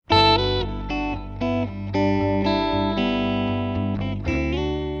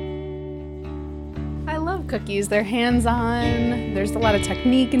cookies. They're hands-on. There's a lot of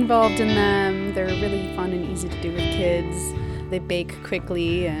technique involved in them. They're really fun and easy to do with kids. They bake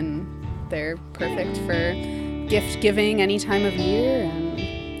quickly, and they're perfect for gift giving any time of year,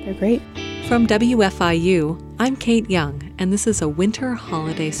 and they're great. From WFIU, I'm Kate Young, and this is a winter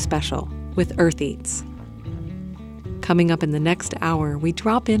holiday special with Earth Eats. Coming up in the next hour, we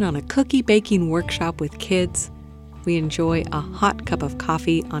drop in on a cookie baking workshop with kids. We enjoy a hot cup of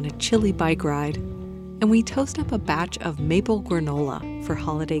coffee on a chilly bike ride, and we toast up a batch of maple granola for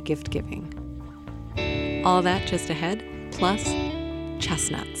holiday gift giving. All that just ahead, plus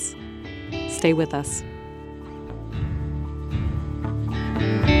chestnuts. Stay with us.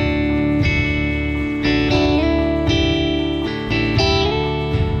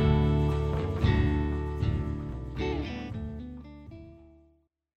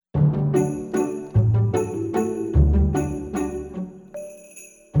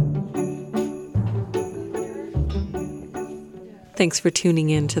 Thanks for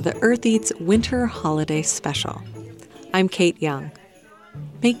tuning in to the Earth Eats Winter Holiday Special. I'm Kate Young.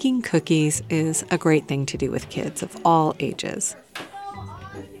 Making cookies is a great thing to do with kids of all ages.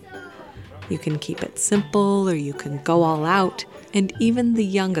 You can keep it simple, or you can go all out, and even the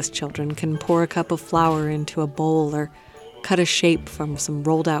youngest children can pour a cup of flour into a bowl or cut a shape from some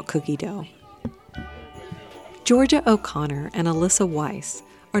rolled out cookie dough. Georgia O'Connor and Alyssa Weiss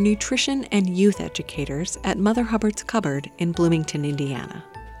are nutrition and youth educators at Mother Hubbard's Cupboard in Bloomington, Indiana.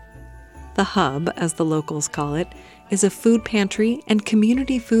 The Hub, as the locals call it, is a food pantry and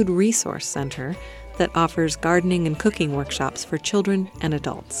community food resource center that offers gardening and cooking workshops for children and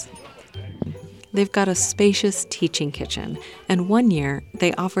adults. They've got a spacious teaching kitchen, and one year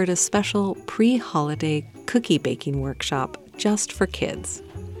they offered a special pre-holiday cookie baking workshop just for kids.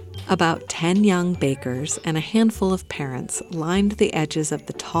 About 10 young bakers and a handful of parents lined the edges of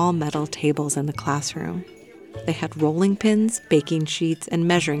the tall metal tables in the classroom. They had rolling pins, baking sheets, and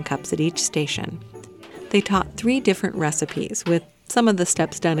measuring cups at each station. They taught 3 different recipes with some of the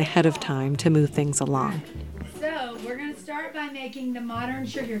steps done ahead of time to move things along. So we're going to start by making the modern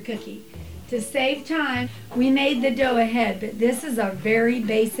sugar cookie. To save time, we made the dough ahead, but this is a very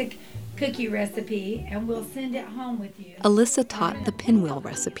basic cookie recipe, and we'll send it home with you. Alyssa taught the pinwheel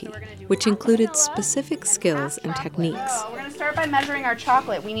recipe, which included specific skills and techniques. We're going to start by measuring our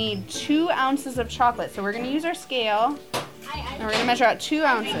chocolate. We need 2 ounces of chocolate, so we're going to use our scale, and we're going to measure out 2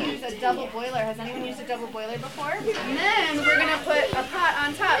 ounces. We're going to use a double boiler. Has anyone used a double boiler before? And then we're going to put a pot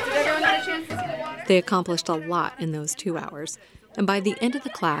on top. Did everyone get a chance to see the water? They accomplished a lot in those 2 hours. And by the end of the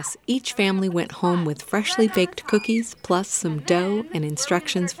class, each family went home with freshly baked cookies, plus some dough and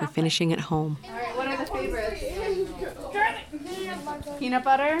instructions for finishing at home. All right, what are the favorites? Peanut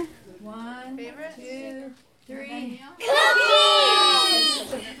butter. 1, Favorite? 2, 3.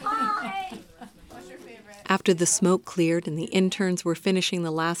 What's your favorite? After the smoke cleared and the interns were finishing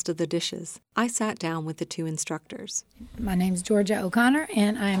the last of the dishes, I sat down with the 2 instructors. My name's Georgia O'Connor,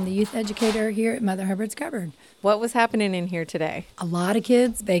 and I am the youth educator here at Mother Hubbard's Cupboard. What was happening in here today? A lot of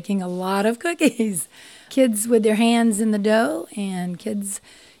kids baking a lot of cookies. Kids with their hands in the dough, and kids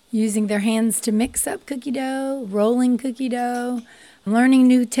using their hands to mix up cookie dough, rolling cookie dough, learning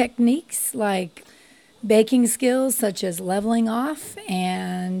new techniques like baking skills such as leveling off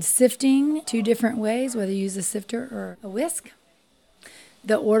and sifting 2 different ways, whether you use a sifter or a whisk.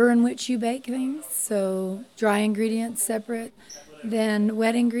 The order in which you bake things, so dry ingredients separate, then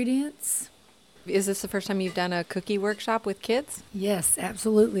wet ingredients. Is this the first time you've done a cookie workshop with kids? Yes,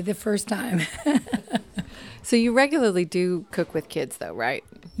 absolutely, the first time. So you regularly do cook with kids though, right?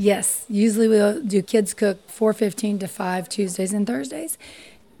 Yes, usually we'll do Kids Cook 4:15 to 5 Tuesdays and Thursdays.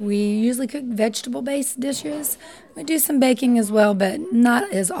 We usually cook vegetable-based dishes. We do some baking as well, but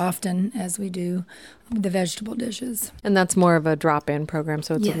not as often as we do the vegetable dishes. And that's more of a drop-in program,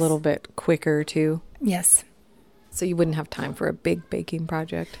 so it's Yes. a little bit quicker too. Yes. So you wouldn't have time for a big baking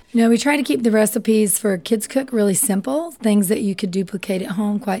project. No, we try to keep the recipes for Kids Cook really simple, things that you could duplicate at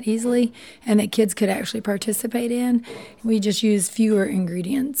home quite easily and that kids could actually participate in. We just use fewer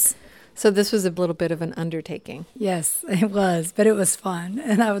ingredients. So this was a little bit of an undertaking. Yes, it was, but it was fun,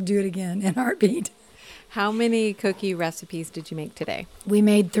 and I would do it again in a heartbeat. How many cookie recipes did you make today? We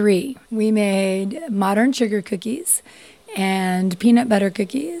made 3. We made modern sugar cookies and peanut butter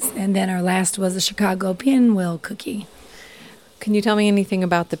cookies, and then our last was a Chicago pinwheel cookie. Can you tell me anything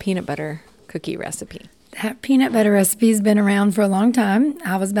about the peanut butter cookie recipe? That peanut butter recipe's been around for a long time.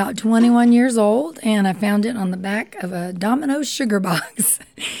 I was about 21 years old, and I found it on the back of a Domino's sugar box.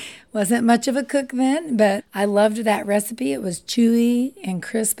 Wasn't much of a cook then, but I loved that recipe. It was chewy and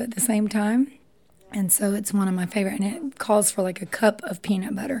crisp at the same time. And so it's one of my favorite, and it calls for like a cup of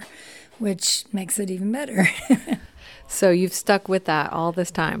peanut butter. which makes it even better. So you've stuck with that all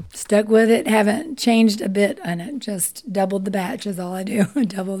this time? Stuck with it, haven't changed a bit on it, just doubled the batch is all I do,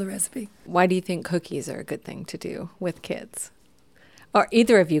 double the recipe. Why do you think cookies are a good thing to do with kids? Or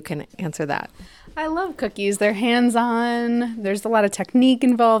either of you can answer that. I love cookies. They're hands-on. There's a lot of technique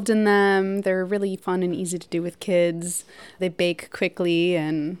involved in them. They're really fun and easy to do with kids. They bake quickly,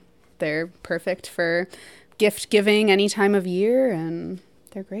 and they're perfect for gift giving any time of year, and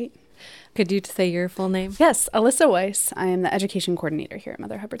they're great. Could you say your full name? Yes, Alyssa Weiss. I am the education coordinator here at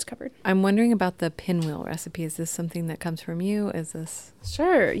Mother Hubbard's Cupboard. I'm wondering about the pinwheel recipe. Is this something that comes from you? Is this...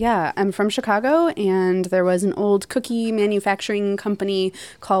 Sure, yeah. I'm from Chicago, and there was an old cookie manufacturing company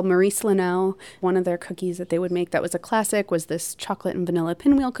called Maurice Linnell. One of their cookies that they would make that was a classic was this chocolate and vanilla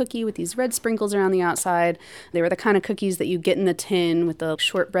pinwheel cookie with these red sprinkles around the outside. They were the kind of cookies that you get in the tin with the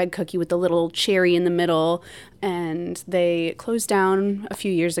shortbread cookie with the little cherry in the middle. And they closed down a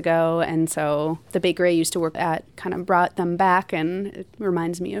few years ago, and so the bakery I used to work at kind of brought them back, and it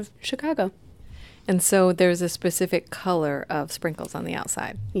reminds me of Chicago. And so there's a specific color of sprinkles on the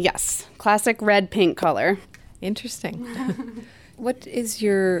outside. Yes, classic red-pink color. Interesting. What is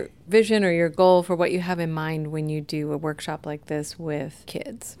your vision or your goal for what you have in mind when you do a workshop like this with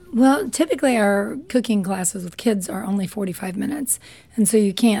kids? Well, typically our cooking classes with kids are only 45 minutes, and so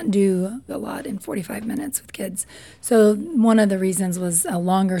you can't do a lot in 45 minutes with kids. So one of the reasons was a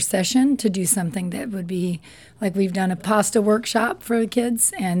longer session to do something that would be, like we've done a pasta workshop for the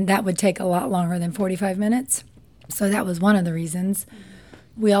kids, and that would take a lot longer than 45 minutes. So that was one of the reasons.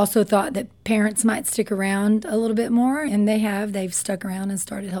 We also thought that parents might stick around a little bit more, and they have. They've stuck around and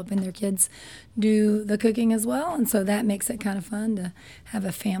started helping their kids do the cooking as well, and so that makes it kind of fun to have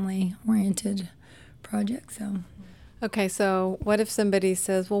a family-oriented project. Okay, so what if somebody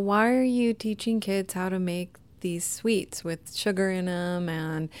says, well, why are you teaching kids how to make these sweets with sugar in them,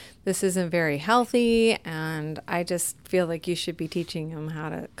 and this isn't very healthy, and I just feel like you should be teaching them how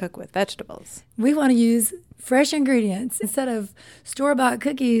to cook with vegetables? We want to use fresh ingredients. Instead of store-bought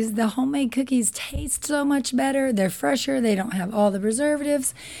cookies, the homemade cookies taste so much better. They're fresher. They don't have all the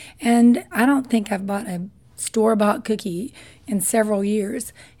preservatives. And I don't think I've bought a store-bought cookie in several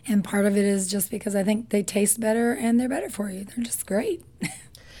years. And part of it is just because I think they taste better and they're better for you. They're just great.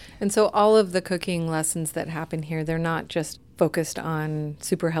 And so all of the cooking lessons that happen here, they're not just focused on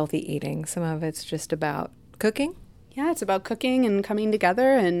super healthy eating. Some of it's just about cooking? Yeah, it's about cooking and coming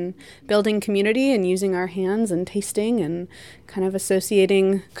together and building community and using our hands and tasting and kind of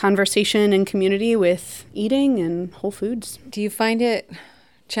associating conversation and community with eating and whole foods. Do you find it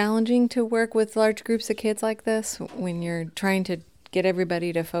challenging to work with large groups of kids like this when you're trying to get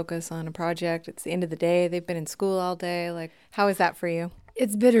everybody to focus on a project? It's the end of the day. They've been in school all day. Like, how is that for you?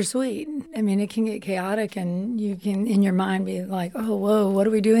 It's bittersweet. I mean, it can get chaotic, and you can, in your mind, be like, oh, whoa, what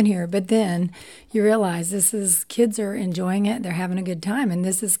are we doing here? But then you realize kids are enjoying it. They're having a good time, and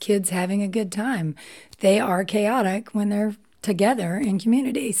this is kids having a good time. They are chaotic when they're together in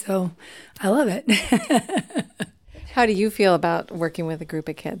community, so I love it. How do you feel about working with a group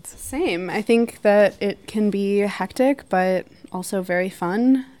of kids? Same. I think that it can be hectic, but also very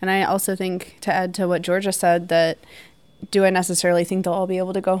fun. And I also think, to add to what Georgia said, that do I necessarily think they'll all be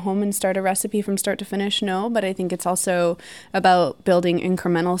able to go home and start a recipe from start to finish? No, but I think it's also about building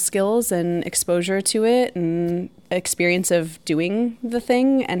incremental skills and exposure to it and experience of doing the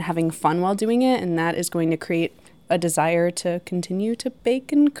thing and having fun while doing it. And that is going to create a desire to continue to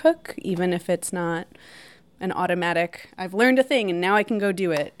bake and cook, even if it's not an automatic, I've learned a thing and now I can go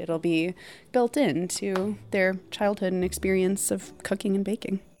do it. It'll be built into their childhood and experience of cooking and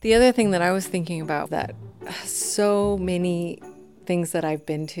baking. The other thing that I was thinking about, that so many things that I've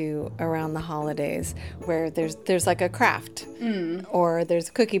been to around the holidays where there's like a craft or there's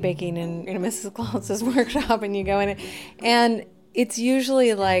cookie baking in Mrs. Claus's workshop, and you go in it, and it's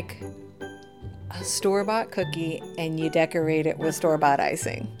usually like a store-bought cookie and you decorate it with store-bought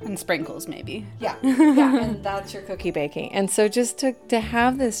icing. And sprinkles, maybe. Yeah, and that's your cookie baking. And so just to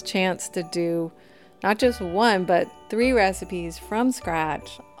have this chance to do not just one, but 3 recipes from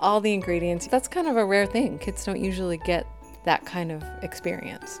scratch, all the ingredients, that's kind of a rare thing. Kids don't usually get that kind of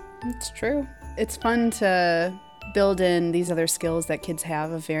experience. It's true. It's fun to build in these other skills that kids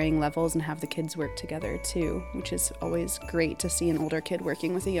have of varying levels and have the kids work together too, which is always great to see an older kid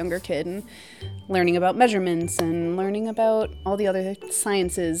working with a younger kid and learning about measurements and learning about all the other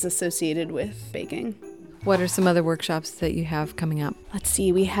sciences associated with baking. What are some other workshops that you have coming up? Let's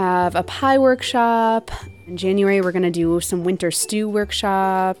see, we have a pie workshop. In January, we're going to do some winter stew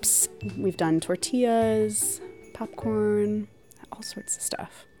workshops. We've done tortillas, popcorn, all sorts of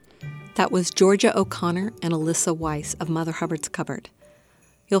stuff. That was Georgia O'Connor and Alyssa Weiss of Mother Hubbard's Cupboard.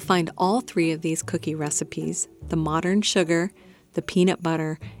 You'll find all 3 of these cookie recipes, the modern sugar, the peanut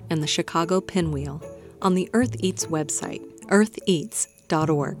butter, and the Chicago pinwheel, on the Earth Eats website,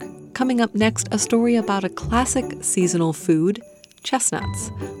 eartheats.org. Coming up next, a story about a classic seasonal food,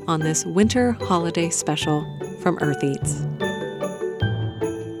 chestnuts, on this winter holiday special from Earth Eats.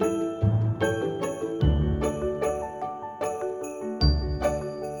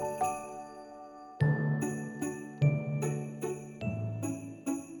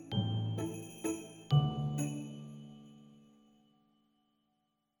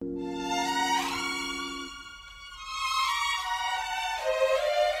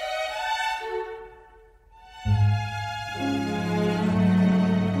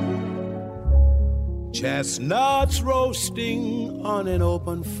 Chestnuts roasting on an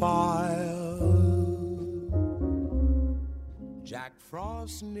open fire. Jack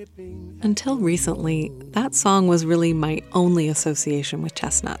Frost nipping. Until recently, that song was really my only association with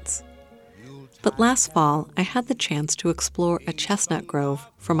chestnuts. But last fall, I had the chance to explore a chestnut grove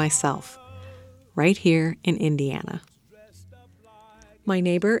for myself, right here in Indiana. My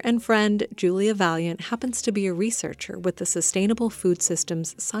neighbor and friend, Julia Valiant, happens to be a researcher with the Sustainable Food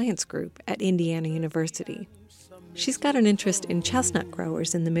Systems Science Group at Indiana University. She's got an interest in chestnut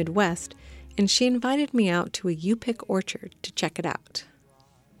growers in the Midwest, and she invited me out to a U-Pick orchard to check it out.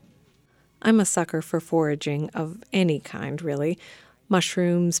 I'm a sucker for foraging of any kind, really.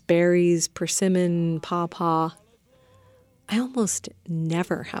 Mushrooms, berries, persimmon, pawpaw. I almost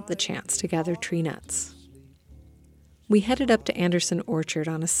never have the chance to gather tree nuts. We headed up to Anderson Orchard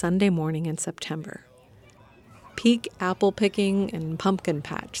on a Sunday morning in September. Peak apple picking and pumpkin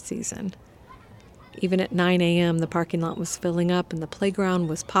patch season. Even at 9 a.m., the parking lot was filling up and the playground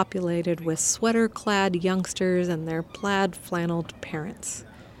was populated with sweater-clad youngsters and their plaid-flanneled parents.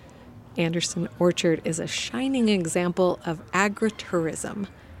 Anderson Orchard is a shining example of agritourism.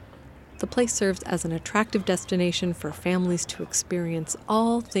 The place serves as an attractive destination for families to experience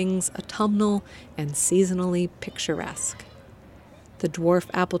all things autumnal and seasonally picturesque. The dwarf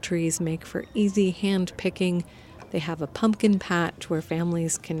apple trees make for easy hand picking. They have a pumpkin patch where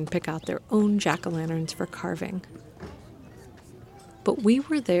families can pick out their own jack-o'-lanterns for carving. But we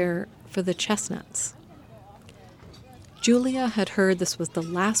were there for the chestnuts. Julia had heard this was the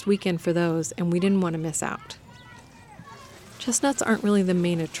last weekend for those, and we didn't want to miss out. Chestnuts aren't really the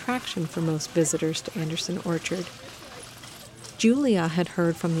main attraction for most visitors to Anderson Orchard. Julia had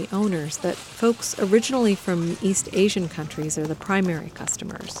heard from the owners that folks originally from East Asian countries are the primary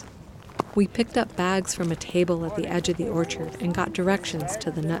customers. We picked up bags from a table at the edge of the orchard and got directions to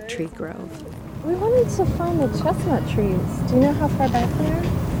the nut tree grove. We wanted to find the chestnut trees. Do you know how far back they are?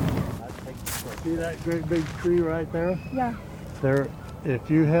 See that great big tree right there? Yeah. If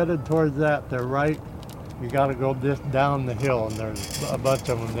you headed towards that, they're right. You got to go just down the hill, and there's a bunch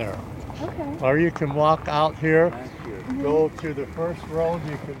of them there. Okay. Or you can walk out here, go to the first road.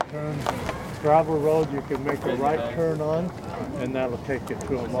 You can turn gravel road. You can make a right turn on, and that'll take you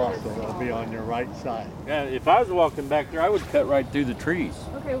to them also. They'll be on your right side. Yeah, if I was walking back there, I would cut right through the trees.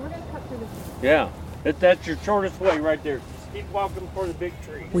 Okay, we're gonna cut through the trees. Yeah, that's your shortest way right there. Just keep walking for the big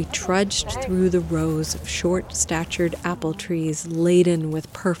tree. We trudged through the rows of short-statured apple trees laden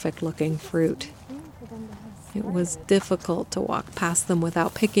with perfect-looking fruit. It was difficult to walk past them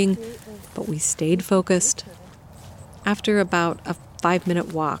without picking, but we stayed focused. After about a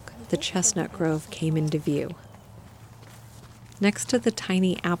 5-minute walk, the chestnut grove came into view. Next to the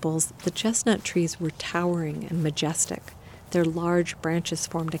tiny apples, the chestnut trees were towering and majestic. Their large branches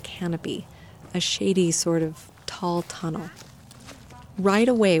formed a canopy, a shady sort of tall tunnel. Right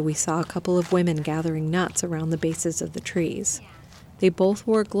away, we saw a couple of women gathering nuts around the bases of the trees. They both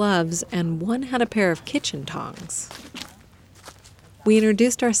wore gloves, and one had a pair of kitchen tongs. We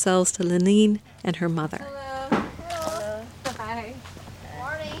introduced ourselves to Lenine and her mother. Hello. Hello. Hi.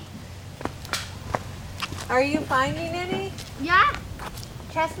 Morning. Are you finding any? Yeah.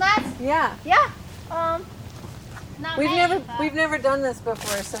 Chestnuts? Yeah. Yeah. Not We've many, but- never done this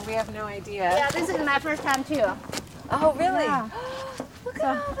before, so we have no idea. Yeah, this is my first time too. Oh, really? Yeah. Look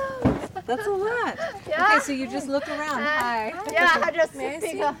at all those. That's a lot. Yeah. Okay, so you just look around. Hi. Yeah, I just May I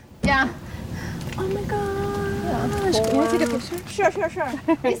pick see? a. Yeah. Oh my gosh. Can we take a picture? Sure.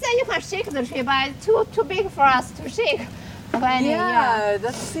 They say you can shake the tree, but it's too big for us to shake. When Yeah,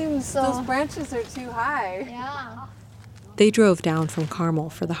 that seems, those branches are too high. Yeah. They drove down from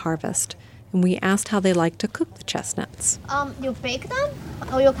Carmel for the harvest, and we asked how they like to cook the chestnuts. You bake them,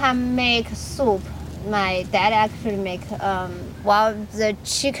 or you can make soup. my dad actually make the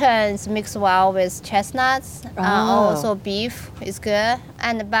chickens mixed well with chestnuts. Also beef is good.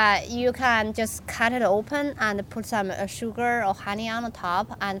 But you can just cut it open and put some sugar or honey on the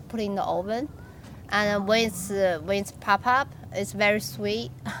top and put it in the oven. And when it's pop up, it's very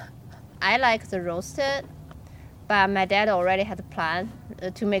sweet. I like the roasted, but my dad already had a plan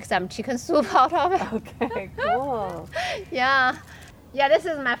to make some chicken soup out of it. Okay, cool. Yeah, this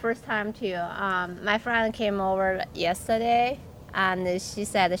is my first time too. My friend came over yesterday, and she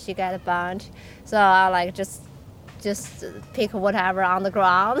said she got a bunch. So I like just pick whatever on the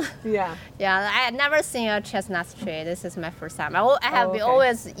ground. Yeah. Yeah, I had never seen a chestnut tree. This is my first time. I have been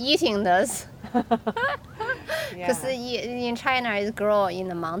always eating this. Because in China, it grows in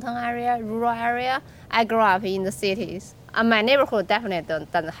the mountain area, rural area. I grew up in the cities. My neighborhood definitely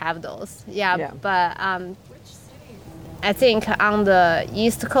doesn't have those. But I think on the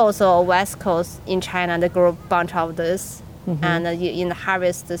east coast or west coast in China, they grow a bunch of this. Mm-hmm. And in the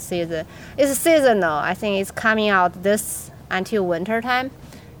harvest season, it's seasonal. I think it's coming out this until winter time,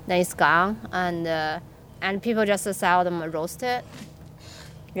 then it's gone, and people just sell them roasted.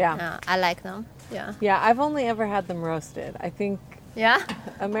 Yeah, I like them. Yeah. Yeah, I've only ever had them roasted. I think. Yeah.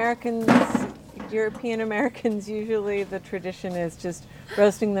 European Americans, usually the tradition is just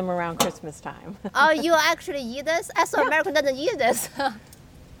roasting them around Christmas time. Oh, you actually eat this? I thought American doesn't eat this.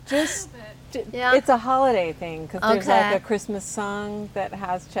 It's a holiday thing because there's like a Christmas song that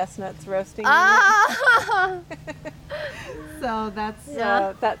has chestnuts roasting. So that's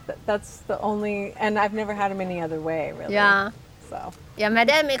the only, and I've never had them any other way really. Yeah. So. Yeah, my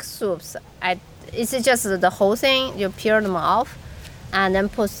dad makes soups. It's just the whole thing. You peel them off, and then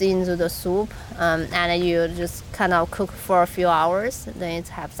put into the soup, and you just kind of cook for a few hours. Then it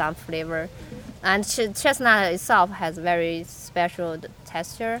has some flavor, and chestnut itself has very special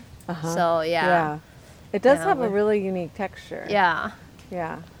texture. So it does have a really unique texture. Yeah.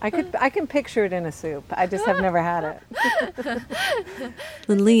 I can picture it in a soup. I just have never had it.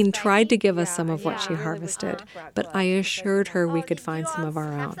 Lynleen tried to give us some of what she harvested, but I assured her we could find some of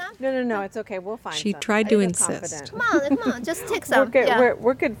our own. No, it's okay. We'll find some. She tried to insist. Come on, just take some.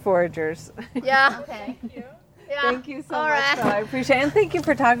 We're good foragers. Yeah. Okay. Yeah. Thank you so much. I appreciate it. And thank you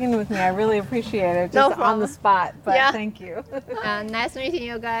for talking with me. I really appreciate it. Just on the spot, but thank you. Nice meeting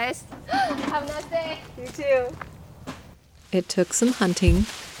you guys. Have a nice day. You too. It took some hunting,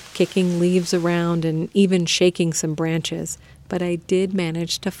 kicking leaves around and even shaking some branches, but I did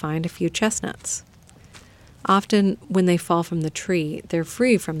manage to find a few chestnuts. Often, when they fall from the tree, they're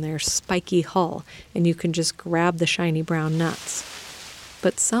free from their spiky hull, and you can just grab the shiny brown nuts.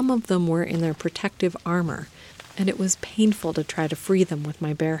 But some of them were in their protective armor, and it was painful to try to free them with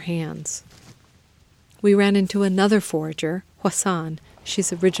my bare hands. We ran into another forager, Hwasan.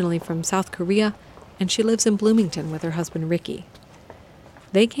 She's originally from South Korea, and she lives in Bloomington with her husband Ricky.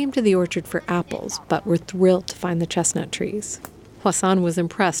 They came to the orchard for apples, but were thrilled to find the chestnut trees. Hwasan was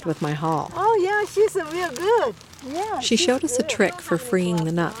impressed with my haul. Oh yeah, she's real good. Yeah. She showed us a trick for freeing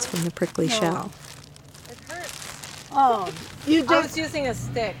the nuts from the prickly shell. It hurts. Oh, I was using a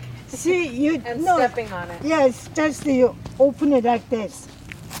stick. See, stepping on it. Yes, just you open it like this.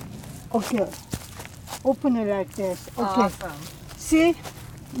 Okay. Open it like this. Okay. Awesome. See?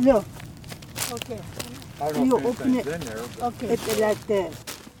 Look. Okay. I don't You think open it's it. in there. Okay. It's like this.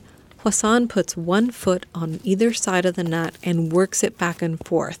 Hwasan puts one foot on either side of the nut and works it back and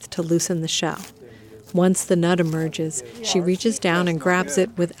forth to loosen the shell. Once the nut emerges, she reaches down and grabs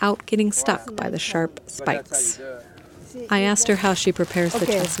it without getting stuck by the sharp spikes. I asked her how she prepares the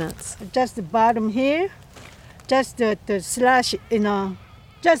chestnuts. Just the bottom here. Just the slash,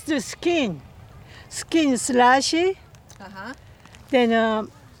 just the skin. Skin slashy.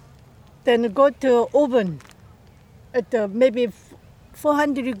 Then go to oven at maybe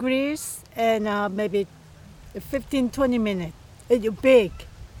 400 degrees and maybe 15-20 minutes. It's big.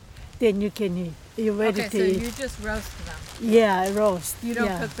 Then you can eat. You're ready to eat. So you just roast them? Yeah, roast. You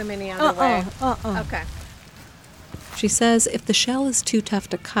don't cook them any other way? Okay. She says if the shell is too tough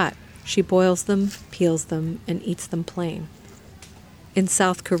to cut, she boils them, peels them, and eats them plain. In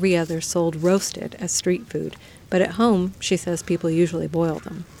South Korea, they're sold roasted as street food, but at home, she says people usually boil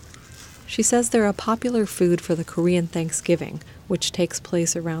them. She says they're a popular food for the Korean Thanksgiving, which takes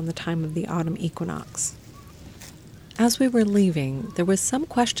place around the time of the autumn equinox. As we were leaving, there was some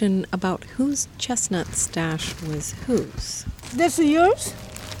question about whose chestnut stash was whose. This is yours?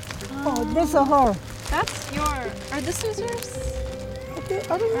 Oh, this is her. That's are this is yours?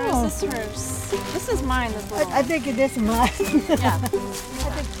 I don't know. Or is this hers? This is mine as well. I think this is mine. Yeah.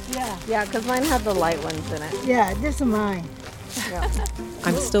 Yeah. Yeah, because mine had the light ones in it. Yeah, this is mine.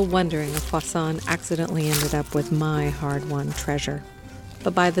 I'm still wondering if Hwasan accidentally ended up with my hard-won treasure.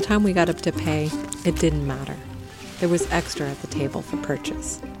 But by the time we got up to pay, it didn't matter. There was extra at the table for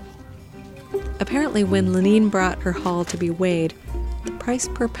purchase. Apparently, when Lenine brought her haul to be weighed, the price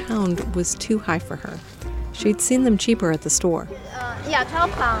per pound was too high for her. She'd seen them cheaper at the store.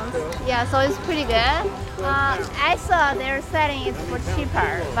 12 pounds. Yeah, so it's pretty good. I saw they're selling it for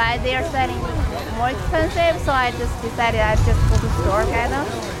cheaper, but they're selling more expensive, so I just decided I'd just go to the store kind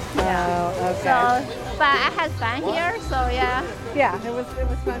of. Yeah. Oh, okay. So, but I had fun here, so yeah. Yeah, it was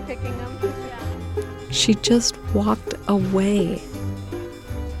fun picking them. She just walked away.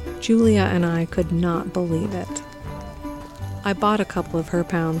 Julia and I could not believe it. I bought a couple of her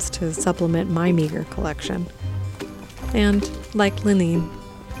pounds to supplement my meager collection. And, like Lenine,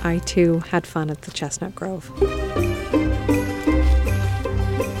 I too had fun at the Chestnut Grove.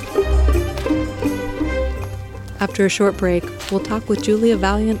 After a short break, we'll talk with Julia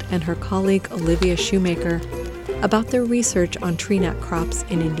Valiant and her colleague Olivia Shoemaker about their research on tree nut crops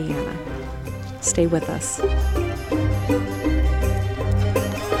in Indiana. Stay with us.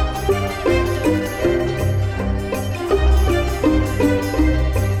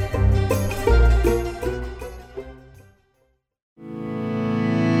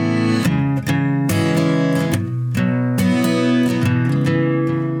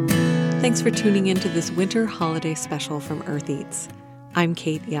 Thanks for tuning in to this winter holiday special from Earth Eats. I'm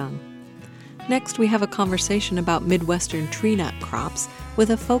Kate Young. Next, we have a conversation about Midwestern tree nut crops with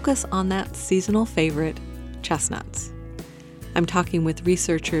a focus on that seasonal favorite, chestnuts. I'm talking with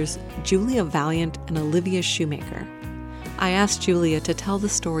researchers Julia Valiant and Olivia Shoemaker. I asked Julia to tell the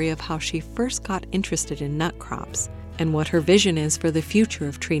story of how she first got interested in nut crops and what her vision is for the future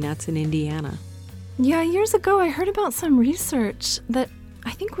of tree nuts in Indiana. Yeah, years ago I heard about some research that I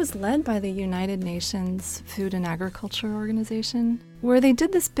think was led by the United Nations Food and Agriculture Organization, where they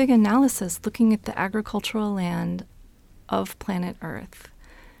did this big analysis looking at the agricultural land of planet Earth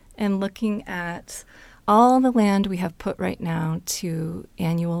and looking at all the land we have put right now to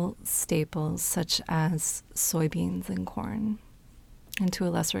annual staples such as soybeans and corn, and to a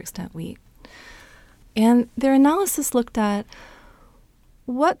lesser extent wheat. And their analysis looked at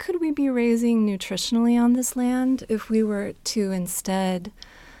what could we be raising nutritionally on this land if we were to instead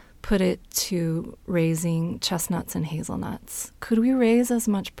put it to raising chestnuts and hazelnuts? Could we raise as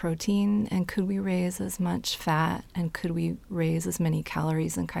much protein, and could we raise as much fat, and could we raise as many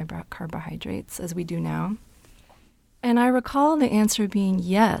calories and carbohydrates as we do now? And I recall the answer being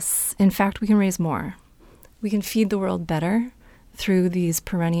yes. In fact, we can raise more. We can feed the world better through these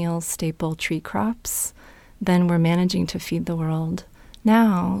perennial staple tree crops than we're managing to feed the world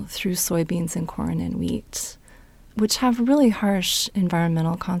now through soybeans and corn and wheat, which have really harsh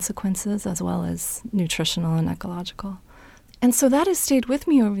environmental consequences as well as nutritional and ecological. And so that has stayed with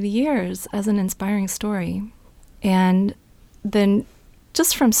me over the years as an inspiring story. And then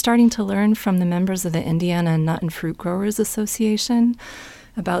just from starting to learn from the members of the Indiana Nut and Fruit Growers Association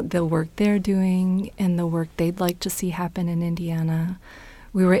about the work they're doing and the work they'd like to see happen in Indiana,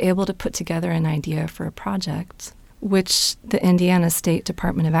 we were able to put together an idea for a project which the Indiana State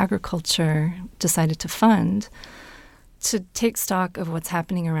Department of Agriculture decided to fund to take stock of what's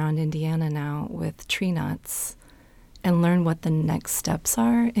happening around Indiana now with tree nuts and learn what the next steps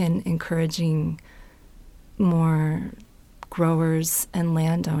are in encouraging more growers and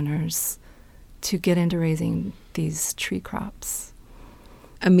landowners to get into raising these tree crops.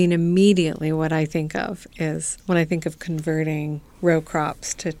 I mean, immediately what I think of is when I think of converting row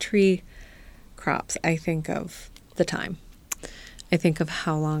crops to tree crops, I think of the time. I think of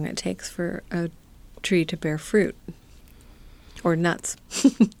how long it takes for a tree to bear fruit or nuts.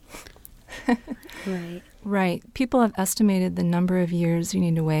 Right. People have estimated the number of years you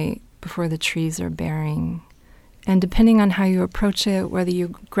need to wait before the trees are bearing. And depending on how you approach it, whether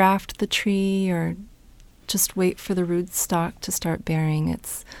you graft the tree or just wait for the rootstock to start bearing,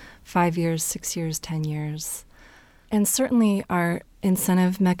 it's 5 years, 6 years, 10 years. And certainly our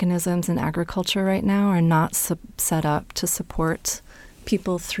incentive mechanisms in agriculture right now are not set up to support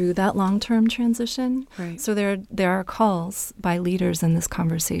people through that long-term transition. Right. So there are calls by leaders in this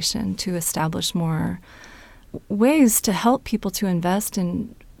conversation to establish more ways to help people to invest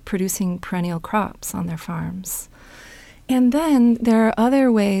in producing perennial crops on their farms. And then there are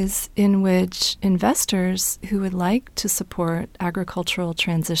other ways in which investors who would like to support agricultural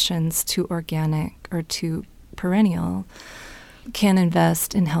transitions to organic or to perennial can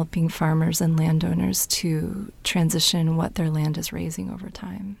invest in helping farmers and landowners to transition what their land is raising over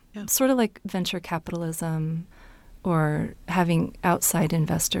time. Yeah. Sort of like venture capitalism or having outside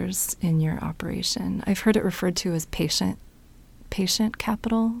investors in your operation. I've heard it referred to as patient patient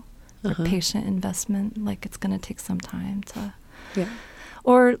capital or patient investment, like it's going to take some time to... Yeah.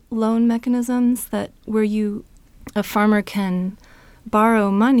 Or loan mechanisms where a farmer can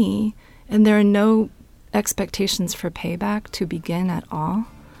borrow money and there are no expectations for payback to begin at all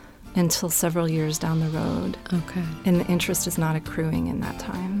until several years down the road. Okay. And the interest is not accruing in that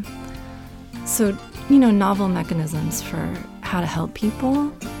time. So, novel mechanisms for how to help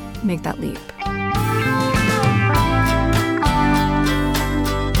people make that leap.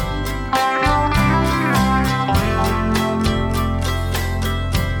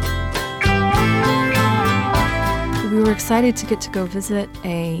 We were excited to get to go visit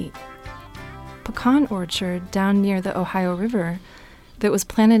a pecan orchard down near the Ohio River that was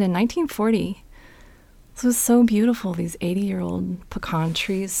planted in 1940. It was so beautiful, these 80-year-old pecan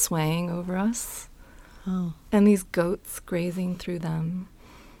trees swaying over us. Oh. And these goats grazing through them.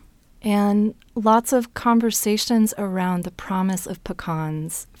 And lots of conversations around the promise of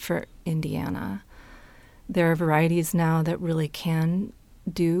pecans for Indiana. There are varieties now that really can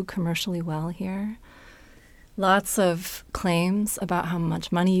do commercially well here. Lots of claims about how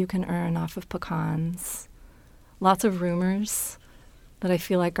much money you can earn off of pecans. Lots of rumors that I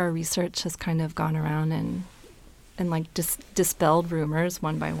feel like our research has kind of gone around and like dispelled rumors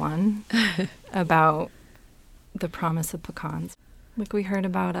one by one about the promise of pecans. Like we heard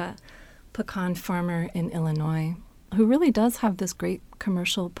about a pecan farmer in Illinois who really does have this great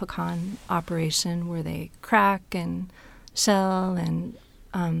commercial pecan operation where they crack and shell and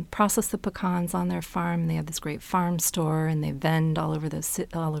process the pecans on their farm. They have this great farm store and they vend all over the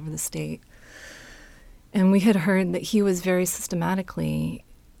state. And we had heard that he was very systematically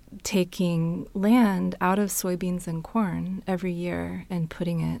taking land out of soybeans and corn every year and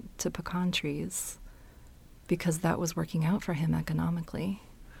putting it to pecan trees because that was working out for him economically.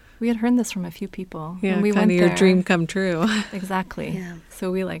 We had heard this from a few people. Yeah, and we kind went of your there. dream come true. Exactly. Yeah. So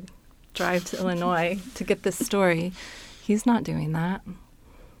we drive to Illinois to get this story. He's not doing that.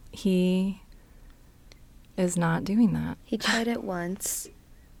 He is not doing that. He tried it once,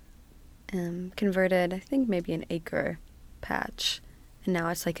 converted, I think, maybe an acre patch. And now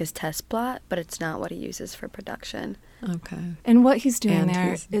it's like his test plot, but it's not what he uses for production. Okay. And what he's doing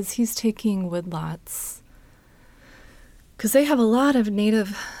is he's taking woodlots, because they have a lot of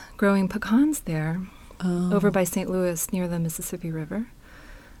native growing pecans there over by St. Louis near the Mississippi River.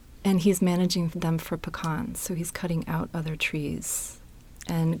 And he's managing them for pecans. So he's cutting out other trees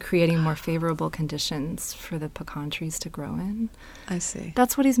and creating more favorable conditions for the pecan trees to grow in. I see.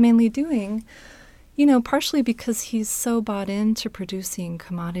 That's what he's mainly doing, partially because he's so bought into producing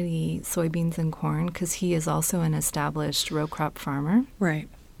commodity soybeans and corn, because he is also an established row crop farmer. Right.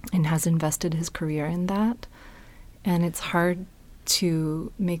 And has invested his career in that. And it's hard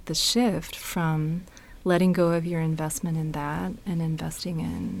to make the shift from letting go of your investment in that and investing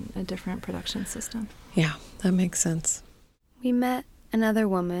in a different production system. Yeah, that makes sense. We met another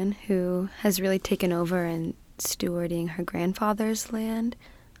woman who has really taken over and stewarding her grandfather's land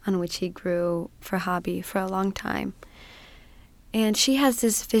on which he grew for hobby for a long time. And she has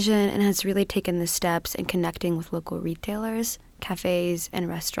this vision and has really taken the steps in connecting with local retailers, cafes, and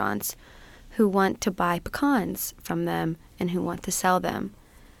restaurants who want to buy pecans from them and who want to sell them.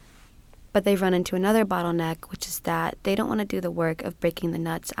 But they've run into another bottleneck, which is that they don't want to do the work of breaking the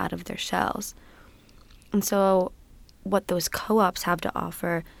nuts out of their shells. And so what those co-ops have to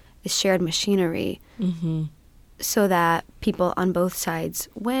offer is shared machinery so that people on both sides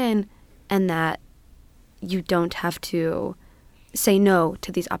win and that you don't have to say no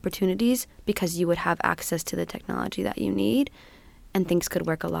to these opportunities because you would have access to the technology that you need and things could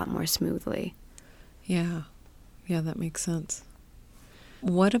work a lot more smoothly. Yeah. Yeah, that makes sense.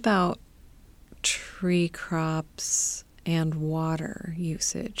 What about tree crops and water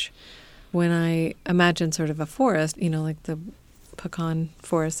usage? When I imagine sort of a forest, like the pecan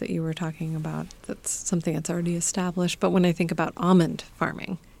forest that you were talking about, that's something that's already established. But when I think about almond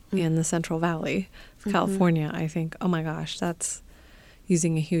farming in the Central Valley of California, I think, oh my gosh, that's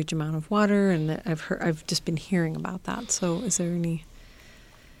using a huge amount of water, and I've just been hearing about that. So is there any,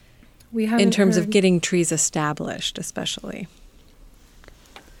 in terms of getting trees established, especially?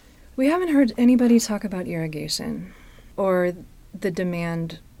 We haven't heard anybody talk about irrigation or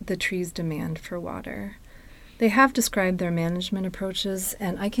the tree's demand for water. They have described their management approaches,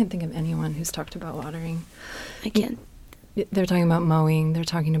 and I can't think of anyone who's talked about watering. I can't. They're talking about mowing, they're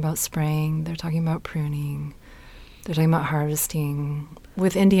talking about spraying, they're talking about pruning, they're talking about harvesting.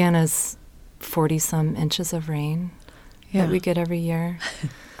 With Indiana's 40-some inches of rain that we get every year.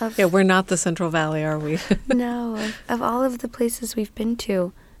 Yeah, we're not the Central Valley, are we? No, of all of the places we've been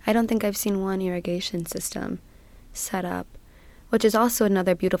to, I don't think I've seen one irrigation system set up. which is also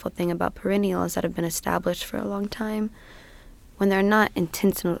another beautiful thing about perennials that have been established for a long time. When they're not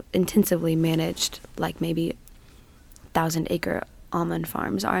intensively managed, like maybe 1,000-acre almond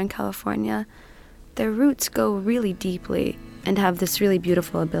farms are in California, their roots go really deeply and have this really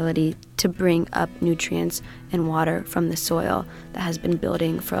beautiful ability to bring up nutrients and water from the soil that has been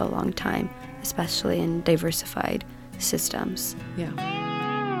building for a long time, especially in diversified systems. Yeah.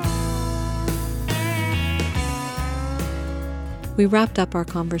 We wrapped up our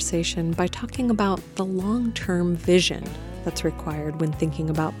conversation by talking about the long-term vision that's required when thinking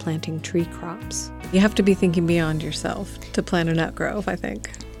about planting tree crops. You have to be thinking beyond yourself to plant a nut grove, I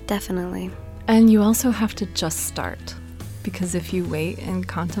think. Definitely. And you also have to just start, because if you wait and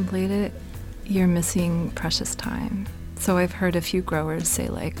contemplate it, you're missing precious time. So I've heard a few growers say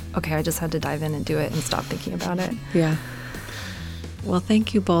like, okay, I just had to dive in and do it and stop thinking about it. Yeah. Well,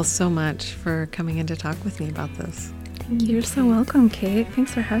 thank you both so much for coming in to talk with me about this. You're so welcome, Kate.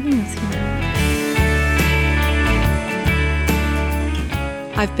 Thanks for having us here.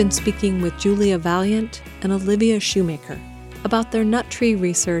 I've been speaking with Julia Valiant and Olivia Shoemaker about their nut tree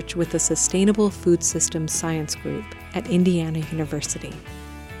research with the Sustainable Food Systems Science Group at Indiana University.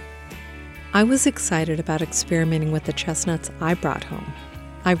 I was excited about experimenting with the chestnuts I brought home.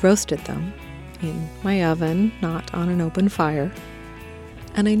 I roasted them in my oven, not on an open fire,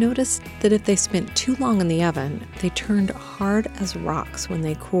 and I noticed that if they spent too long in the oven, they turned hard as rocks when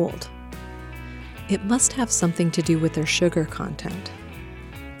they cooled. It must have something to do with their sugar content.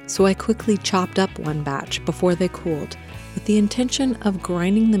 So I quickly chopped up one batch before they cooled with the intention of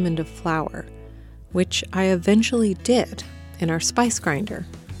grinding them into flour, which I eventually did in our spice grinder,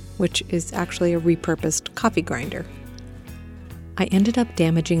 which is actually a repurposed coffee grinder. I ended up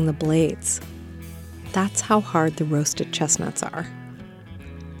damaging the blades. That's how hard the roasted chestnuts are.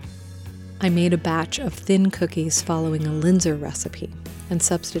 I made a batch of thin cookies following a Linzer recipe and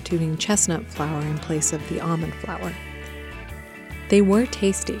substituting chestnut flour in place of the almond flour. They were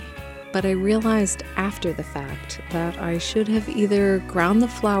tasty, but I realized after the fact that I should have either ground the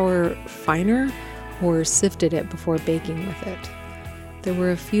flour finer or sifted it before baking with it. There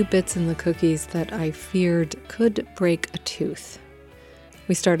were a few bits in the cookies that I feared could break a tooth.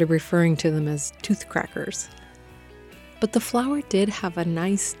 We started referring to them as tooth crackers. But the flour did have a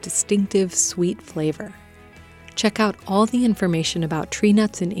nice, distinctive, sweet flavor. Check out all the information about tree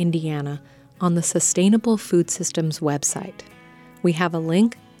nuts in Indiana on the Sustainable Food Systems website. We have a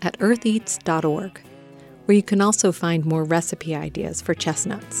link at eartheats.org, where you can also find more recipe ideas for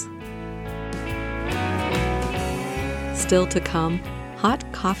chestnuts. Still to come, hot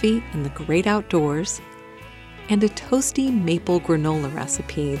coffee in the great outdoors, and a toasty maple granola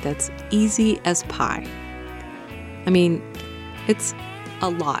recipe that's easy as pie. I mean, it's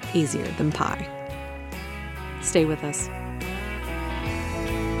a lot easier than pie. Stay with us.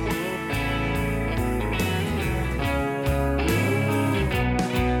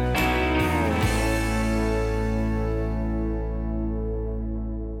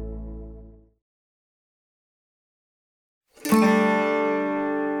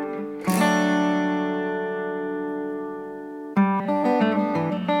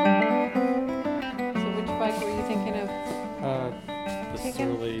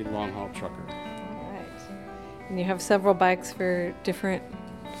 And you have several bikes for different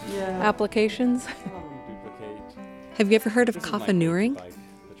applications? Have you ever heard of coffeeneuring?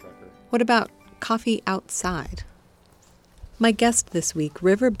 What about coffee outside? My guest this week,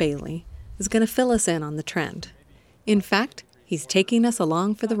 River Bailey, is going to fill us in on the trend. In fact, he's taking us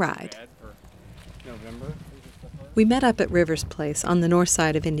along for the ride. We met up at River's place on the north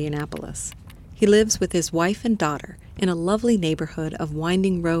side of Indianapolis. He lives with his wife and daughter in a lovely neighborhood of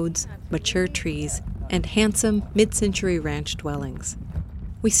winding roads, mature trees, and handsome mid-century ranch dwellings.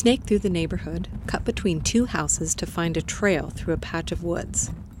 We snake through the neighborhood, cut between two houses to find a trail through a patch of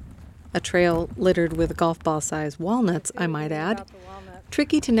woods. A trail littered with golf ball-sized walnuts, I might add.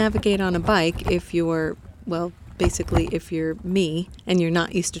 Tricky to navigate on a bike if you're, well, basically if you're me and you're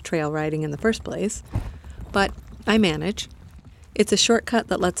not used to trail riding in the first place. But I manage. It's a shortcut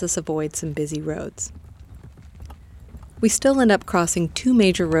that lets us avoid some busy roads. We still end up crossing two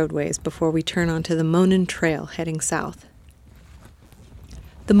major roadways before we turn onto the Monon Trail heading south.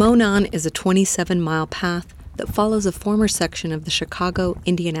 The Monon is a 27-mile path that follows a former section of the Chicago,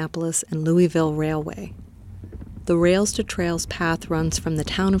 Indianapolis, and Louisville Railway. The Rails to Trails path runs from the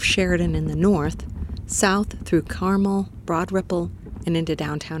town of Sheridan in the north, south through Carmel, Broad Ripple, and into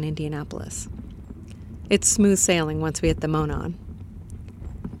downtown Indianapolis. It's smooth sailing once we hit the Monon.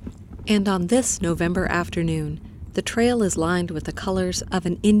 And on this November afternoon, the trail is lined with the colors of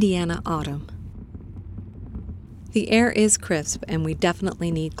an Indiana autumn. The air is crisp and we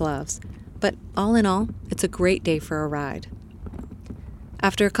definitely need gloves, but all in all, it's a great day for a ride.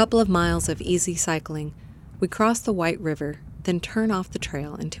 After a couple of miles of easy cycling, we cross the White River, then turn off the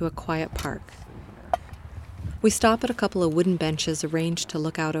trail into a quiet park. We stop at a couple of wooden benches arranged to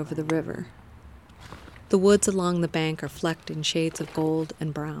look out over the river. The woods along the bank are flecked in shades of gold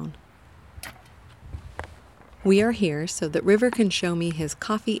and brown. We are here so that River can show me his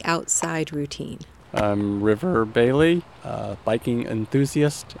coffee outside routine. I'm River Bailey, biking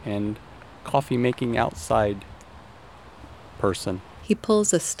enthusiast and coffee making outside person. He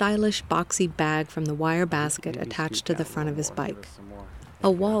pulls a stylish boxy bag from the wire basket attached to the front of his bike.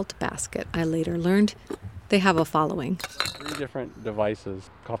 A walled basket, I later learned. They have a following. 3 different devices,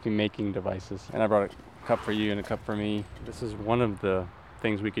 coffee making devices. And I brought a cup for you and a cup for me. This is one of the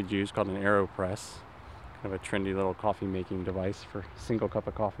things we could use called an AeroPress. Kind of a trendy little coffee making device for a single cup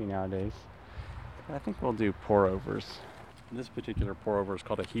of coffee nowadays. I think we'll do pour overs. This particular pour over is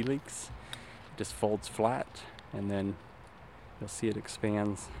called a helix. It just folds flat and then you'll see it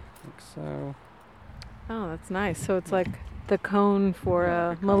expands like so. Oh, that's nice. So it's like the cone for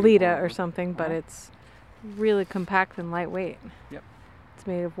a Melita or something, but it's really compact and lightweight. Yep. It's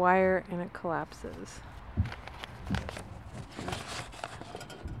made of wire and it collapses.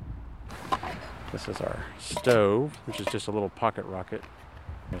 This is our stove, which is just a little pocket rocket.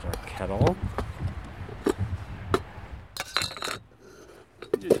 Here's our kettle.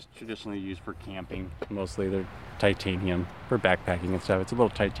 They're just traditionally used for camping. Mostly they're titanium for backpacking and stuff. It's a little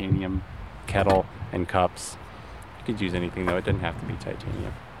titanium kettle and cups. You could use anything though, it doesn't have to be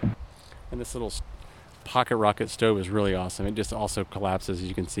titanium. And this little pocket rocket stove is really awesome. It just also collapses, as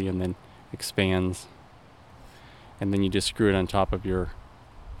you can see, and then expands. And then you just screw it on top of your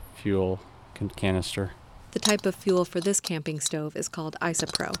fuel canister. The type of fuel for this camping stove is called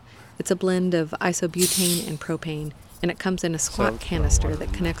Isopro. It's a blend of isobutane and propane, and it comes in a squat canister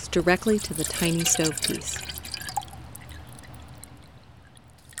that connects directly to the tiny stove piece.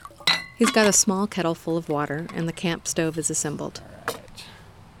 He's got a small kettle full of water, and the camp stove is assembled. All right.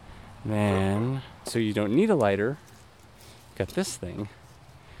 Then, so you don't need a lighter. Got this thing.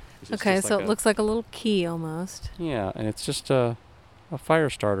 Okay, so it looks like a little key almost. Yeah, and it's just a fire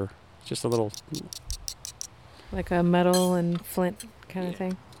starter. It's just a little... Like a metal and flint kind of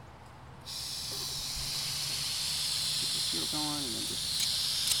thing.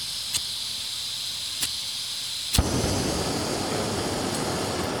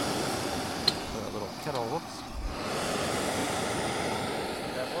 Put a little kettle, whoops.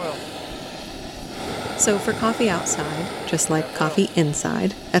 So for coffee outside, just like coffee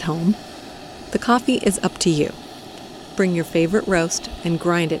inside at home, the coffee is up to you. Bring your favorite roast and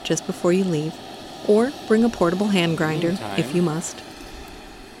grind it just before you leave, or bring a portable hand grinder if you must.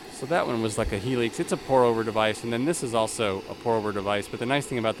 So that one was like a helix. It's a pour-over device, and then this is also a pour-over device. But the nice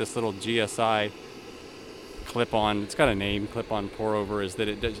thing about this little GSI clip-on, it's got a name, clip-on pour-over, is that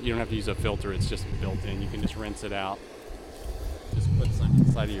you don't have to use a filter. It's just built in. You can just rinse it out. Just put some on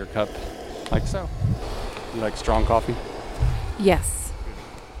the side of your cup, like so. You like strong coffee? Yes.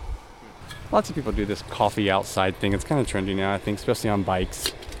 Lots of people do this coffee outside thing. It's kind of trendy now, I think, especially on bikes.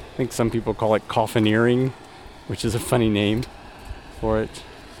 I think some people call it coffineering, which is a funny name for it.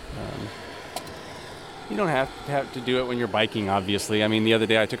 You don't have to do it when you're biking, obviously. I mean, the other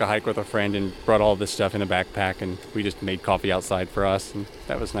day I took a hike with a friend and brought all this stuff in a backpack, and we just made coffee outside for us, and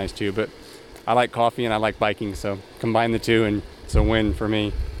that was nice too. But I like coffee and I like biking, so combine the two and it's a win for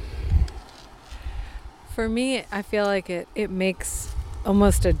me. For me, I feel like it makes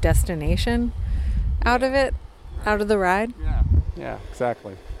almost a destination out of it, out of the ride. Yeah,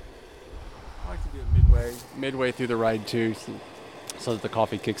 exactly. I like to do it midway through the ride too, so that the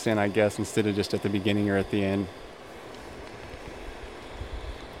coffee kicks in, I guess, instead of just at the beginning or at the end.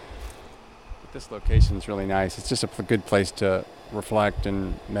 But this location is really nice. It's just a good place to reflect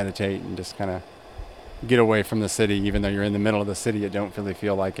and meditate and just kind of get away from the city. Even though you're in the middle of the city, you don't really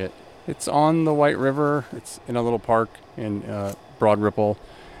feel like it. It's on the White River. It's in a little park in Broad Ripple,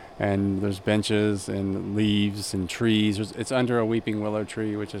 and there's benches and leaves and trees. It's under a weeping willow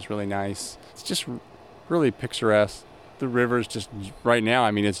tree, which is really nice. It's just really picturesque. The river's just, right now,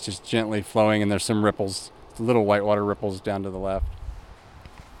 I mean, it's just gently flowing, and there's some ripples, little whitewater ripples down to the left.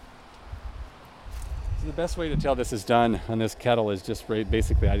 So the best way to tell this is done on this kettle is just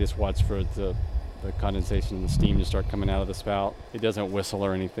basically I just watch for the condensation and the steam to start coming out of the spout. It doesn't whistle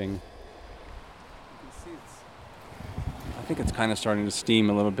or anything. I think it's kind of starting to steam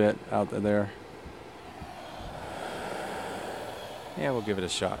a little bit out there. Yeah, we'll give it a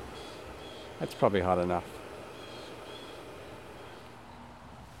shot. That's probably hot enough.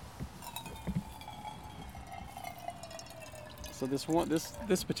 So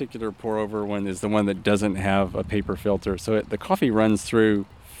this particular pour over one is the one that doesn't have a paper filter. So the coffee runs through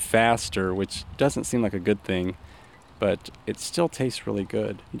faster, which doesn't seem like a good thing, but it still tastes really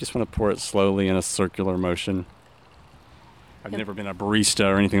good. You just want to pour it slowly in a circular motion. I've never been a barista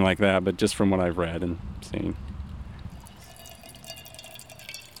or anything like that, but just from what I've read and seen.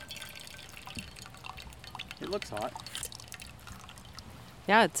 It looks hot.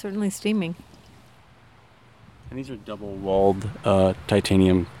 Yeah, it's certainly steaming. And these are double-walled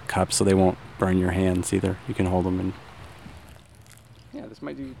titanium cups, so they won't burn your hands either. You can hold them and... Yeah, this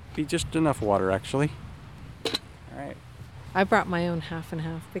might be just enough water, actually. All right. I brought my own half and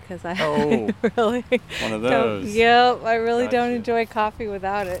half because I really one of those. Yep, I really don't enjoy coffee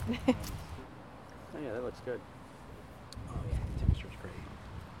without it. Oh yeah, that looks good. Oh yeah, the temperature's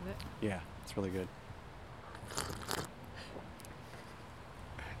great. Yeah, it's really good.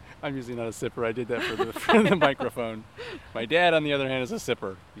 I'm usually not a sipper. I did that for the microphone. My dad, on the other hand, is a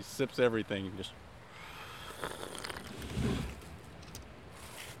sipper. He sips everything. Just.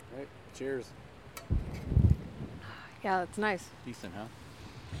 Right. Cheers. Yeah, it's nice. Decent, huh?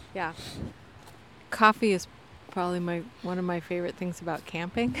 Yeah. Coffee is probably one of my favorite things about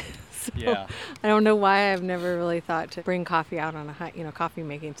camping. So yeah. I don't know why I've never really thought to bring coffee out on a hike, coffee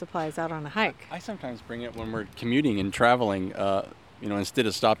making supplies out on a hike. I sometimes bring it when we're commuting and traveling. Instead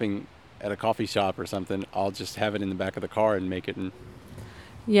of stopping at a coffee shop or something, I'll just have it in the back of the car and make it.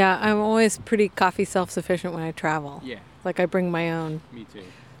 Yeah, I'm always pretty coffee self-sufficient when I travel. Yeah. Like I bring my own Me too.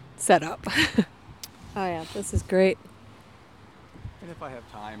 setup. Oh yeah, this is great. And if I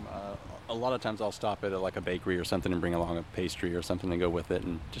have time, a lot of times I'll stop at a bakery or something and bring along a pastry or something to go with it,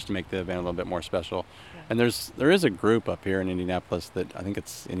 and just to make the event a little bit more special. Yeah. And there is a group up here in Indianapolis that I think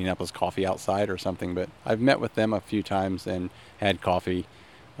it's Indianapolis Coffee Outside or something, but I've met with them a few times and had coffee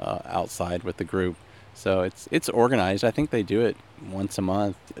outside with the group. So it's organized. I think they do it once a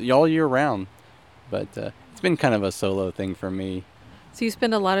month, all year round. But it's been kind of a solo thing for me. So you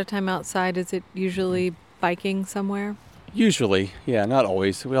spend a lot of time outside. Is it usually biking somewhere? Usually, yeah, not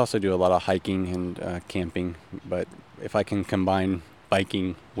always. We also do a lot of hiking and camping, but if I can combine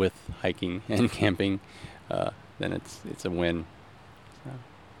biking with hiking and camping, then it's a win.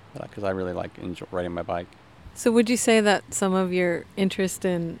 Because I really like riding my bike. So would you say that some of your interest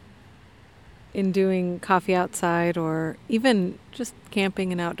in doing coffee outside or even just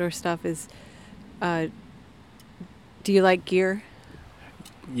camping and outdoor stuff is, do you like gear?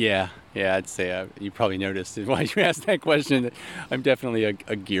 Yeah, I'd say you probably noticed why you asked that question. That I'm definitely a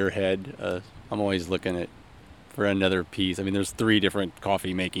gearhead. I'm always looking for another piece. I mean, there's 3 different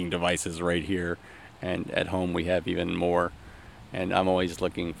coffee making devices right here, and at home we have even more. And I'm always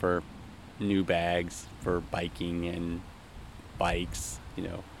looking for new bags for biking and bikes.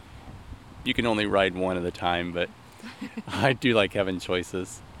 You can only ride one at a time, but I do like having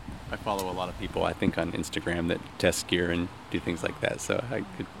choices. I follow a lot of people, I think, on Instagram that test gear and do things like that, so it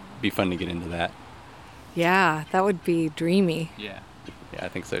could be fun to get into that. Yeah, that would be dreamy. Yeah, I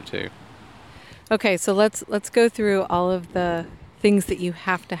think so too. Okay, so let's go through all of the things that you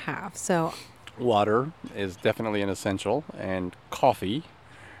have to have. So, water is definitely an essential, and coffee,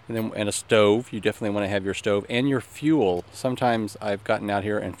 and a stove. You definitely want to have your stove and your fuel. Sometimes I've gotten out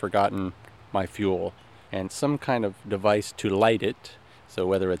here and forgotten my fuel, and some kind of device to light it. So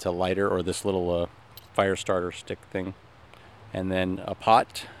whether it's a lighter or this little fire starter stick thing. And then a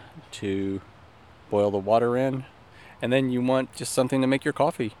pot to boil the water in. And then you want just something to make your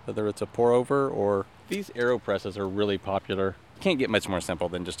coffee, whether it's a pour over or... These AeroPresses are really popular. Can't get much more simple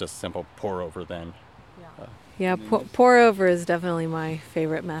than just a simple pour over then. Yeah, pour over is definitely my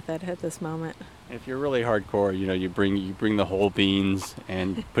favorite method at this moment. If you're really hardcore, you bring the whole beans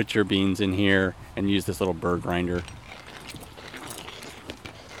and put your beans in here and use this little burr grinder.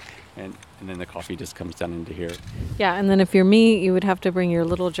 And then the coffee just comes down into here. Yeah, and then if you're me, you would have to bring your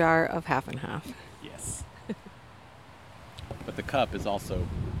little jar of half and half. Yes. But the cup is also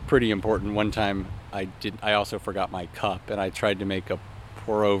pretty important. One time I also forgot my cup, and I tried to make a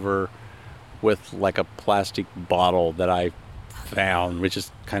pour over with like a plastic bottle that I found, which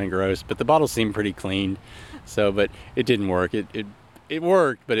is kind of gross, but the bottle seemed pretty clean. But it didn't work. It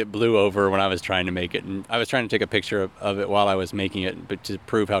worked, but it blew over when I was trying to make it. And I was trying to take a picture of it while I was making it, but to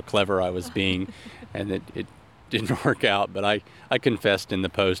prove how clever I was being. And it didn't work out. But I confessed in the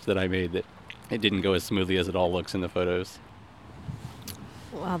post that I made that it didn't go as smoothly as it all looks in the photos.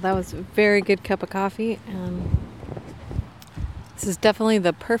 Wow, that was a very good cup of coffee. And this is definitely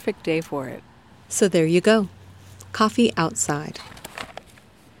the perfect day for it. So there you go. Coffee outside.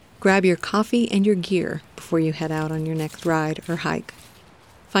 Grab your coffee and your gear before you head out on your next ride or hike.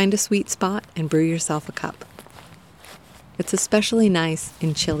 Find a sweet spot and brew yourself a cup. It's especially nice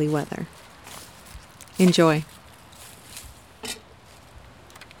in chilly weather. Enjoy.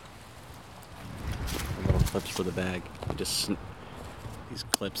 Little clips for the bag. These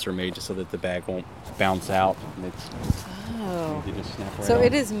clips are made just so that the bag won't bounce out. And you just snap right So on.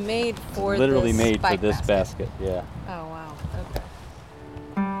 it is made for literally this made for spike this basket. Yeah. Oh, wow.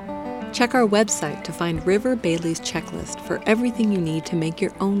 Okay. Check our website to find River Bailey's checklist for everything you need to make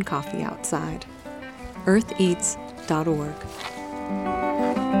your own coffee outside. eartheats.org.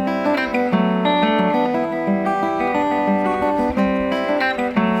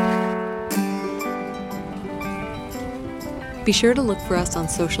 Be sure to look for us on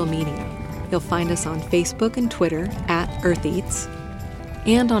social media. You'll find us on Facebook and Twitter at EarthEats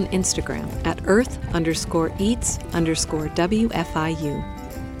and on Instagram at Earth_Eats_WFIU.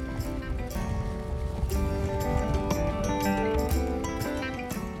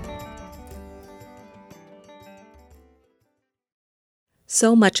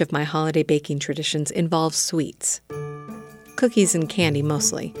 So much of my holiday baking traditions involves sweets. Cookies and candy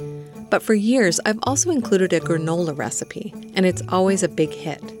mostly. But for years, I've also included a granola recipe, and it's always a big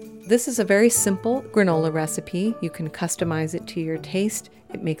hit. This is a very simple granola recipe. You can customize it to your taste.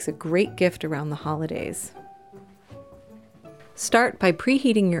 It makes a great gift around the holidays. Start by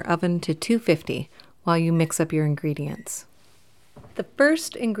preheating your oven to 250 while you mix up your ingredients. The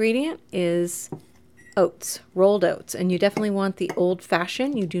first ingredient is oats, rolled oats, and you definitely want the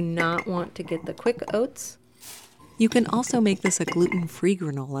old-fashioned. You do not want to get the quick oats. You can also make this a gluten-free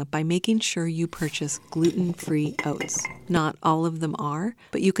granola by making sure you purchase gluten-free oats. Not all of them are,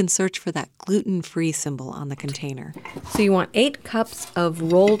 but you can search for that gluten-free symbol on the container. So you want 8 cups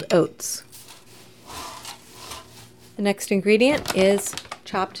of rolled oats. The next ingredient is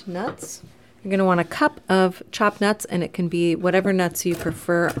chopped nuts. You're going to want a cup of chopped nuts, and it can be whatever nuts you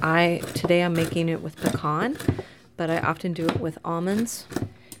prefer. Today I'm making it with pecan, but I often do it with almonds.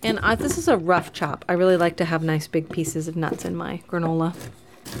 And this is a rough chop. I really like to have nice big pieces of nuts in my granola.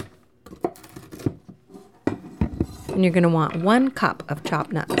 And you're going to want 1 cup of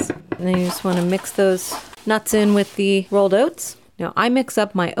chopped nuts. And then you just want to mix those nuts in with the rolled oats. Now, I mix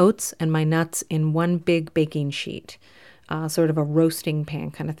up my oats and my nuts in one big baking sheet, sort of a roasting pan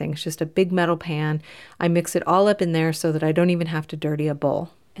kind of thing. It's just a big metal pan. I mix it all up in there so that I don't even have to dirty a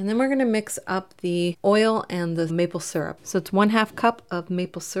bowl. And then we're going to mix up the oil and the maple syrup. So it's 1/2 cup of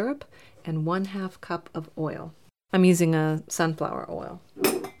maple syrup and 1/2 cup of oil. I'm using a sunflower oil.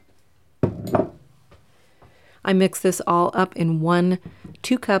 I mix this all up in 1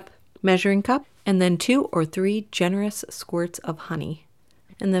 2-cup measuring cup, and then 2 or 3 generous squirts of honey.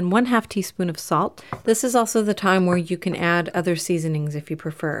 And then 1/2 teaspoon of salt. This is also the time where you can add other seasonings if you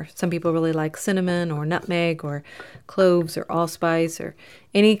prefer. Some people really like cinnamon or nutmeg or cloves or allspice or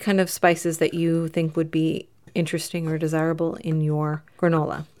any kind of spices that you think would be interesting or desirable in your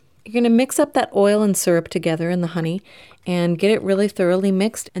granola. You're going to mix up that oil and syrup together in the honey and get it really thoroughly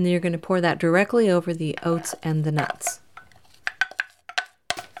mixed, and then you're going to pour that directly over the oats and the nuts.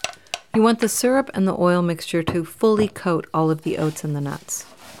 You want the syrup and the oil mixture to fully coat all of the oats and the nuts.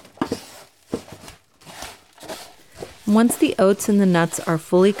 Once the oats and the nuts are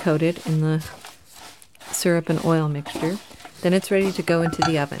fully coated in the syrup and oil mixture, then it's ready to go into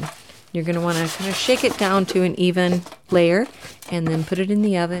the oven. You're going to want to kind of shake it down to an even layer and then put it in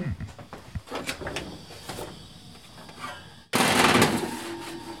the oven.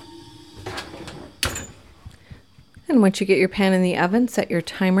 And once you get your pan in the oven, set your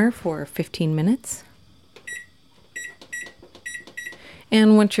timer for 15 minutes.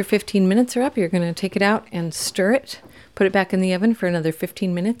 And once your 15 minutes are up, you're going to take it out and stir it. Put it back in the oven for another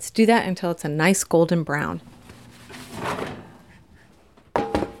 15 minutes. Do that until it's a nice golden brown.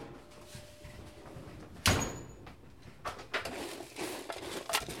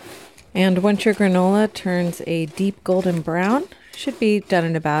 And once your granola turns a deep golden brown, should be done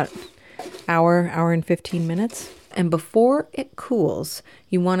in about hour and 15 minutes. And before it cools,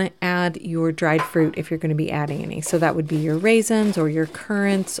 you want to add your dried fruit if you're going to be adding any. So that would be your raisins or your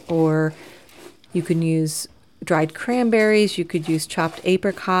currants, or you can use dried cranberries, you could use chopped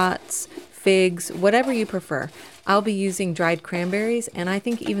apricots, figs, whatever you prefer. I'll be using dried cranberries, and I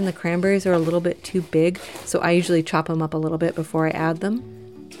think even the cranberries are a little bit too big, so I usually chop them up a little bit before I add them.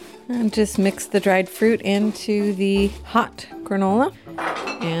 And just mix the dried fruit into the hot granola,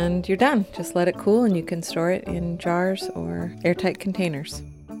 and you're done. Just let it cool, and you can store it in jars or airtight containers.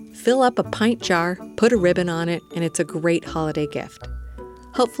 Fill up a pint jar, put a ribbon on it, and it's a great holiday gift.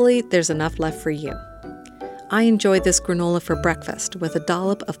 Hopefully, there's enough left for you. I enjoy this granola for breakfast with a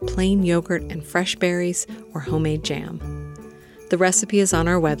dollop of plain yogurt and fresh berries or homemade jam. The recipe is on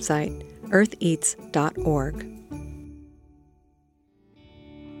our website, eartheats.org.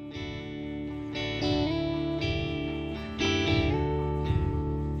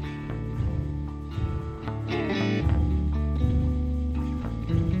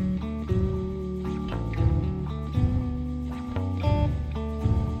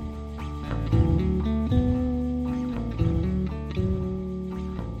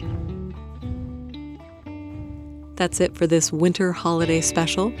 That's it for this winter holiday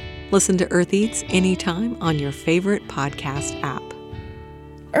special. Listen to Earth Eats anytime on your favorite podcast app.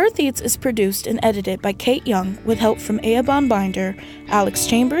 Earth Eats is produced and edited by Kate Young with help from Eobon Binder, Alex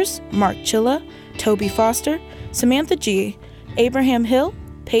Chambers, Mark Chilla, Toby Foster, Samantha G., Abraham Hill,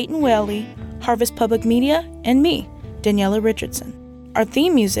 Peyton Whaley, Harvest Public Media, and me, Daniela Richardson. Our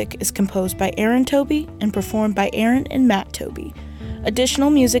theme music is composed by Aaron Toby and performed by Aaron and Matt Toby. Additional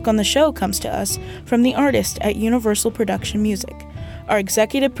music on the show comes to us from the artist at Universal Production Music. Our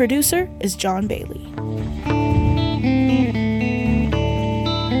executive producer is John Bailey.